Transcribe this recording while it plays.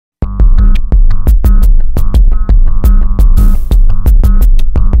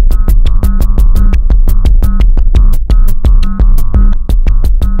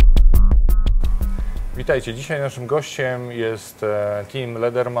Witajcie, dzisiaj naszym gościem jest Timem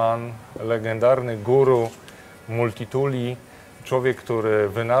Lethermanem, legendarny guru multitooli, człowiek, który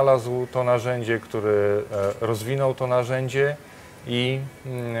wynalazł to narzędzie, który rozwinął to narzędzie i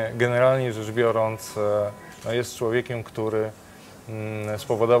generalnie rzecz biorąc no jest człowiekiem, który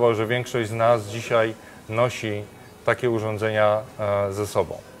spowodował, że większość z nas dzisiaj nosi takie urządzenia ze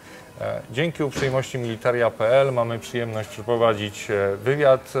sobą. Dzięki uprzejmości militaria.pl mamy przyjemność przeprowadzić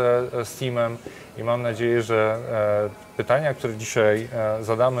wywiad z Timem i mam nadzieję, że pytania, które dzisiaj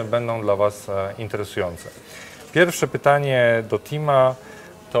zadamy, będą dla Was interesujące. Pierwsze pytanie do Tima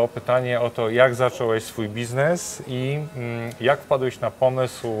to pytanie o to, jak zacząłeś swój biznes i jak wpadłeś na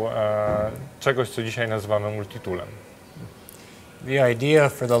pomysł czegoś, co dzisiaj nazywamy multitoolem. The idea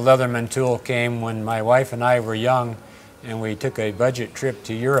for the Leatherman tool came when my wife and I were young and we took a budget trip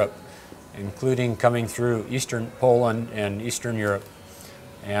to Europe, including coming through eastern Poland and eastern Europe.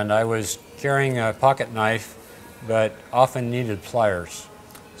 And I was carrying a pocket knife, but often needed pliers.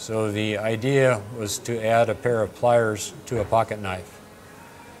 So the idea was to add a pair of pliers to a pocket knife.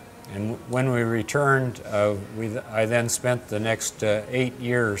 And when we returned, I then spent the next 8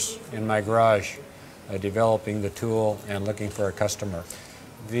 years in my garage developing the tool and looking for a customer.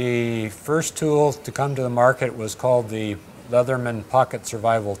 The first tool to come to the market was called the Leatherman Pocket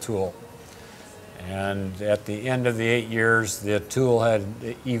Survival Tool. And at the end of the 8 years, the tool had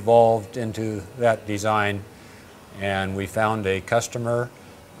evolved into that design, and we found a customer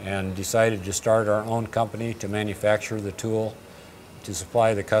and decided to start our own company to manufacture the tool to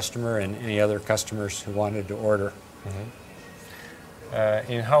supply the customer and any other customers who wanted to order.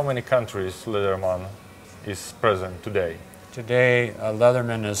 In how many countries Leatherman is present today? Today,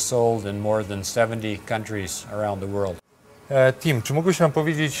 Leatherman is sold in more than 70 countries around the world. Tim, czy mógłbyś nam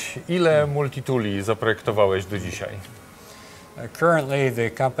powiedzieć, ile multitooli zaprojektowałeś do dzisiaj? Currently,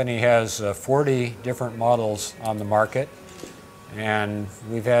 the company has 40 different models on the market, and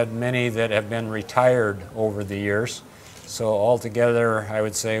we've had many that have been retired over the years. So altogether, I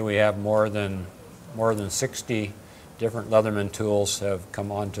would say we have more than 60 different Leatherman tools have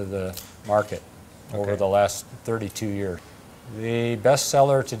come onto the market over the last 32 years. The best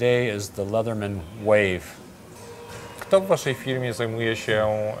seller today is the Leatherman Wave. Kto w Waszej firmie zajmuje się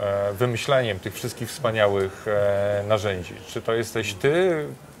wymyślaniem tych wszystkich wspaniałych narzędzi? Czy to jesteś Ty,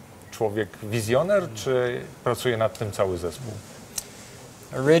 człowiek wizjoner, czy pracuje nad tym cały zespół?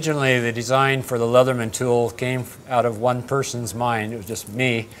 Originally, the design for the Leatherman tool came out of one person's mind. It was just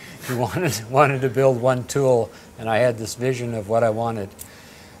me who wanted to build one tool, and I had this vision of what I wanted.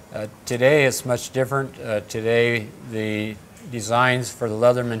 Today, it's much different. Today, the designs for the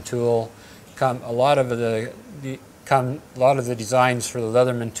Leatherman tool a lot of the designs for the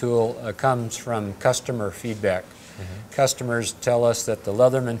Leatherman tool comes from customer feedback. Customers tell us that the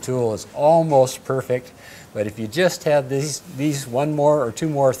Leatherman tool is almost perfect, but if you just had these one more or two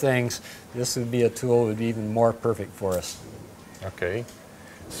more things, this would be a tool that would be even more perfect for us. Okay.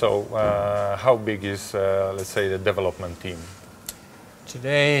 So how big is, let's say, the development team?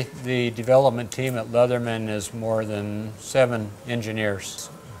 Today, the development team at Leatherman is more than 7 engineers.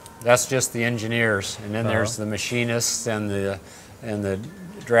 That's just the engineers, and then there's the machinists and the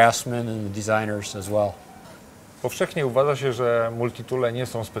draftsmen and the designers as well. Powszechnie uważa się, że multitoole nie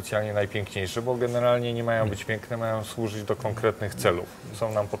są specjalnie najpiękniejsze, bo generalnie nie mają być piękne, mają służyć do konkretnych celów.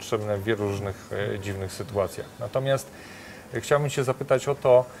 Są nam potrzebne w wielu różnych dziwnych sytuacjach. Natomiast chciałbym Cię zapytać o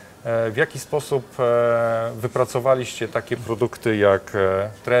to, w jaki sposób wypracowaliście takie produkty jak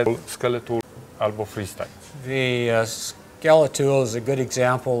thread, skeleton albo freestyle. The skeleton is a good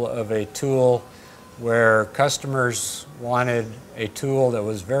example of a tool where customers wanted a tool that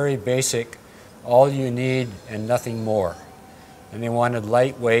was very basic, all you need and nothing more. And they wanted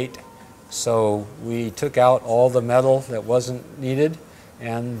lightweight, so we took out all the metal that wasn't needed,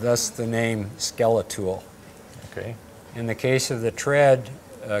 and thus the name Skeleton. Okay. In the case of the tread,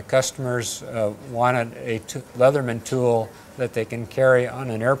 customers wanted a Leatherman tool that they can carry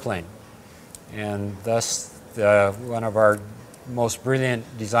on an airplane, and thus one of our most brilliant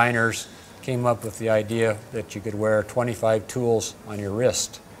designers came up with the idea that you could wear 25 tools on your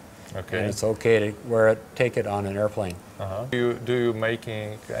wrist. Okay. And it's okay to take it on an airplane. Do you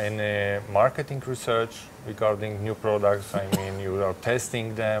making any marketing research regarding new products? I mean, you are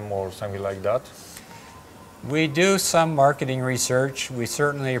testing them or something like that? We do some marketing research. We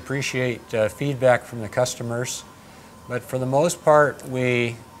certainly appreciate feedback from the customers, but for the most part,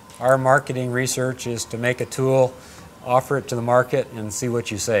 our marketing research is to make a tool, offer it to the market and see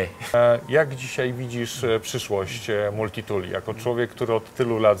what you say. Jak dzisiaj widzisz przyszłość multitooli? Jako człowiek, który od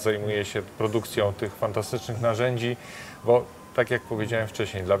tylu lat zajmuje się produkcją tych fantastycznych narzędzi, bo tak jak powiedziałem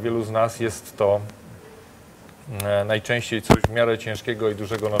wcześniej, dla wielu z nas jest to najczęściej coś w miarę ciężkiego i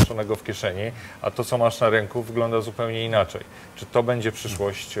dużego noszonego w kieszeni, a to, co masz na ręku, wygląda zupełnie inaczej. Czy to będzie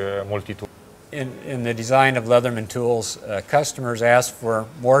przyszłość multitool? In the design of Leatherman tools, customers ask for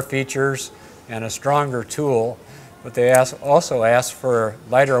more features and a stronger tool, but they also ask for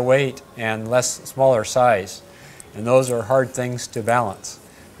lighter weight and smaller size. And those are hard things to balance,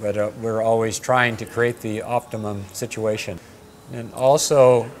 but we're always trying to create the optimum situation. And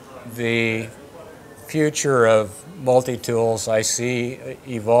also the future of multi-tools I see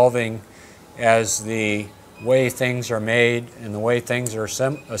evolving as the way things are made and the way things are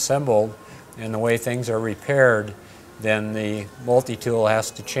assembled and the way things are repaired, then the multi-tool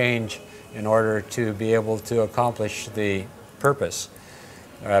has to change in order to be able to accomplish the purpose.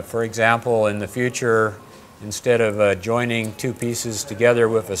 For example, in the future, instead of joining two pieces together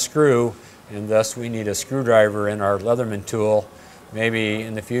with a screw, and thus we need a screwdriver in our Leatherman tool, maybe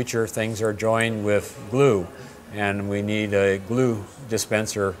in the future things are joined with glue, and we need a glue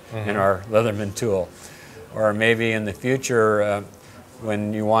dispenser in our Leatherman tool. Or maybe in the future,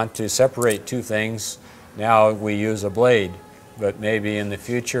 when you want to separate two things, now we use a blade, but maybe in the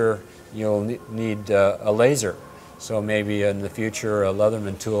future you'll need a laser. So maybe in the future a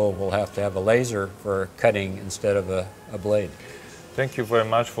Leatherman tool will have to have a laser for cutting instead of a blade. Thank you very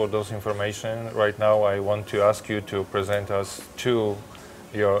much for those information. Right now I want to ask you to present us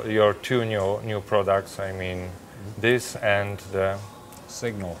your two new products. I mean this and the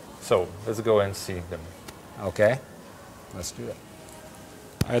Signal. So let's go and see them. Okay, let's do it.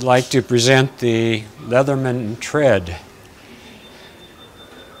 I'd like to present the Leatherman tread.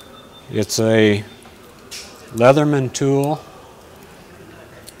 It's a Leatherman tool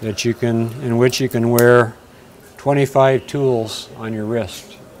that in which you can wear 25 tools on your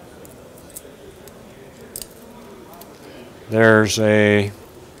wrist. There's a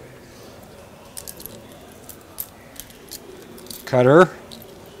cutter.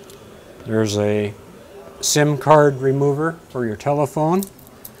 There's a SIM card remover for your telephone.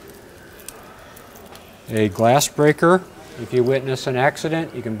 A glass breaker. If you witness an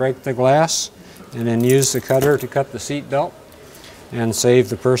accident, you can break the glass and then use the cutter to cut the seat belt and save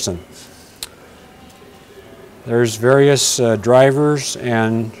the person. There's various drivers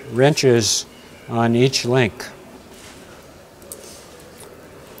and wrenches on each link.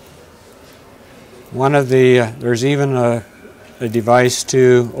 There's even a device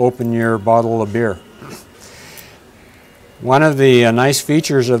to open your bottle of beer. One of the nice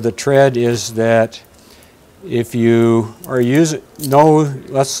features of the tread is that if you are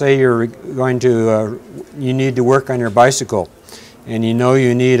let's say you're going to, you need to work on your bicycle, and you know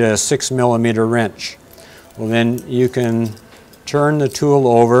you need a 6mm wrench. Well, then you can turn the tool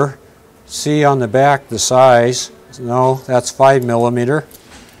over, see on the back the size. No, that's 5mm.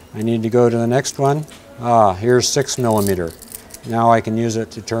 I need to go to the next one. Here's 6mm. Now I can use it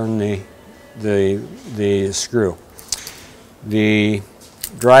to turn the screw. The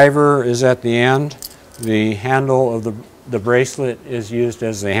driver is at the end. The handle of the bracelet is used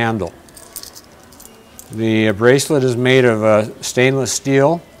as the handle. The bracelet is made of stainless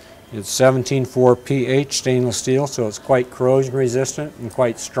steel. It's 17.4 pH stainless steel, so it's quite corrosion resistant and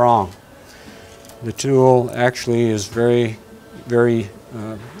quite strong. The tool actually is very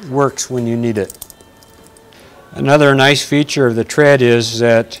works when you need it. Another nice feature of the tread is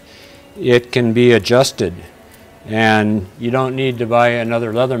that it can be adjusted, and you don't need to buy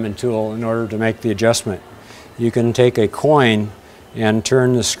another Leatherman tool in order to make the adjustment. You can take a coin and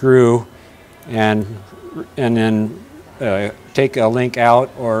turn the screw and then take a link out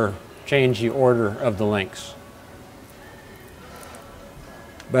or change the order of the links.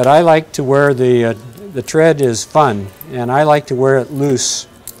 But I like to wear the tread is fun, and I like to wear it loose.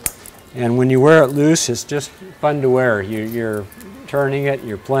 And when you wear it loose, it's just fun to wear. You're turning it,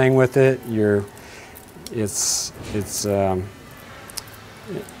 you're playing with it, it's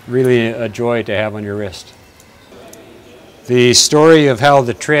really a joy to have on your wrist. The story of how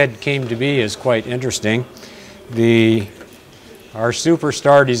the tread came to be is quite interesting. Our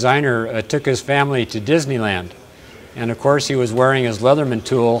superstar designer took his family to Disneyland, and of course he was wearing his Leatherman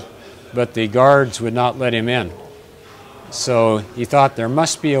tool, but the guards would not let him in. So he thought there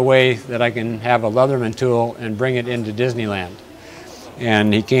must be a way that I can have a Leatherman tool and bring it into Disneyland.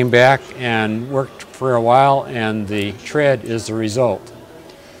 And he came back and worked for a while, and the tread is the result.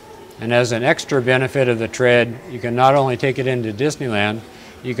 And as an extra benefit of the tread, you can not only take it into Disneyland,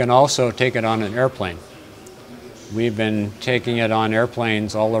 you can also take it on an airplane. We've been taking it on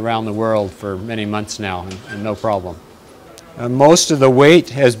airplanes all around the world for many months now, and no problem. Most of the weight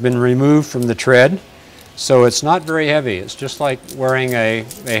has been removed from the tread, so it's not very heavy. It's just like wearing a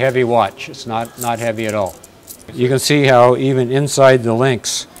heavy watch. It's not heavy at all. You can see how even inside the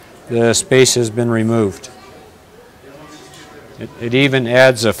links, the space has been removed. It even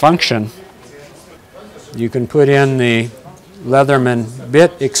adds a function. You can put in the Leatherman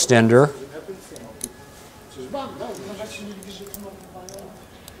bit extender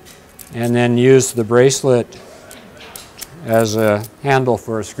and then use the bracelet as a handle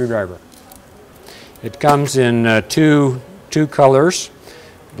for a screwdriver. It comes in two colors.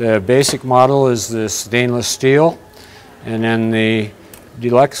 The basic model is the stainless steel, and then the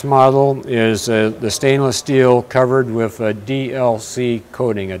deluxe model is the stainless steel covered with a DLC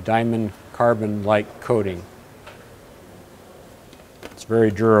coating, a diamond carbon-like coating. It's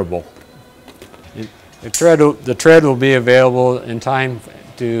very durable. The tread will be available in time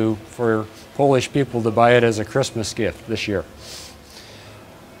for Polish people to buy it as a Christmas gift this year.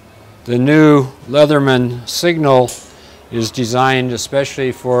 The new Leatherman signal is designed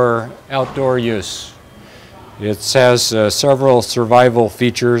especially for outdoor use. It has several survival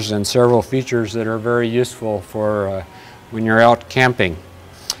features and several features that are very useful for when you're out camping.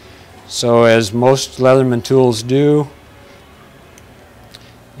 So as most Leatherman tools do,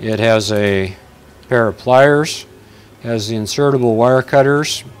 it has a pair of pliers, has the insertable wire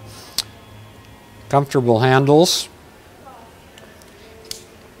cutters, comfortable handles.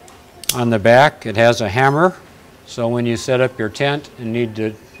 On the back it has a hammer, so when you set up your tent and need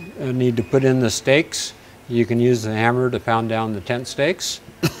to put in the stakes, you can use the hammer to pound down the tent stakes.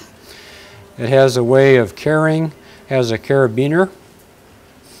 It has a way of carrying, has a carabiner,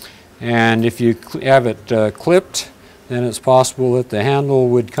 and if you have it clipped, then it's possible that the handle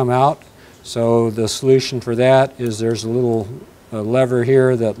would come out. So the solution for that is there's a little lever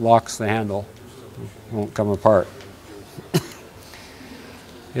here that locks the handle. It won't come apart.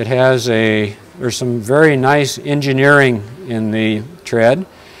 It has there's some very nice engineering in the tread,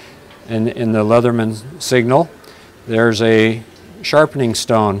 in the Leatherman signal. There's a sharpening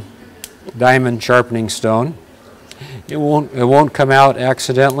stone, diamond sharpening stone. It won't come out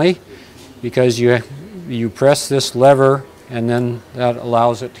accidentally because you press this lever and then that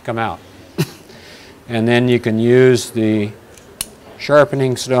allows it to come out. And then you can use the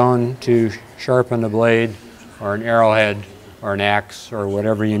sharpening stone to sharpen a blade or an arrowhead or an axe or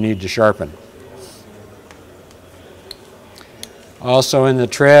whatever you need to sharpen. Also in the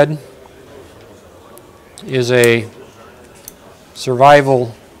tread is a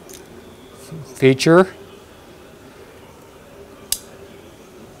survival feature.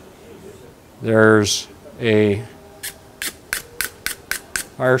 There's a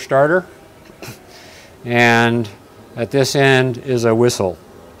fire starter, and at this end is a whistle.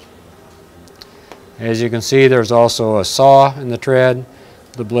 As you can see, there's also a saw in the tread.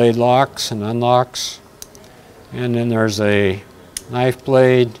 The blade locks and unlocks. And then there's a knife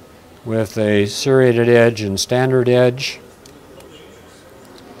blade with a serrated edge and standard edge.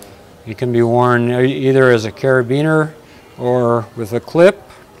 It can be worn either as a carabiner or with a clip.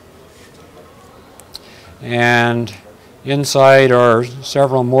 And inside are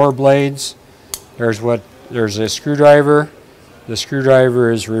several more blades. There's a screwdriver. The screwdriver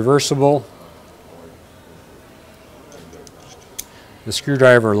is reversible. The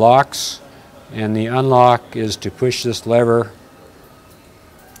screwdriver locks, and the unlock is to push this lever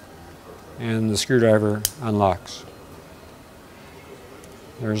and the screwdriver unlocks.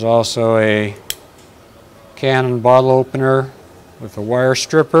 There's also a can and bottle opener with a wire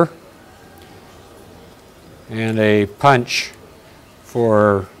stripper and a punch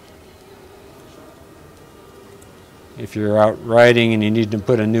for if you're out riding and you need to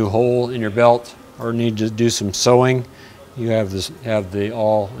put a new hole in your belt or need to do some sewing. You have the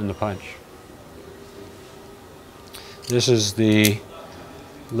awl and the punch. This is the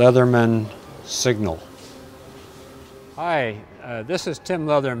Leatherman signal. Hi, this is Tim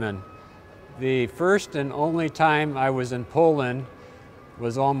Letherman. The first and only time I was in Poland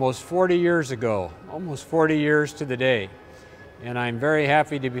was almost 40 years ago, almost 40 years to the day. And I'm very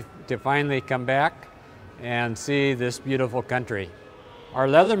happy to finally come back and see this beautiful country. Our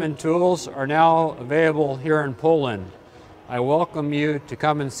Leatherman tools are now available here in Poland. I welcome you to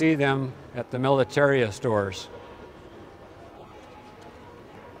come and see them at the Militaria stores.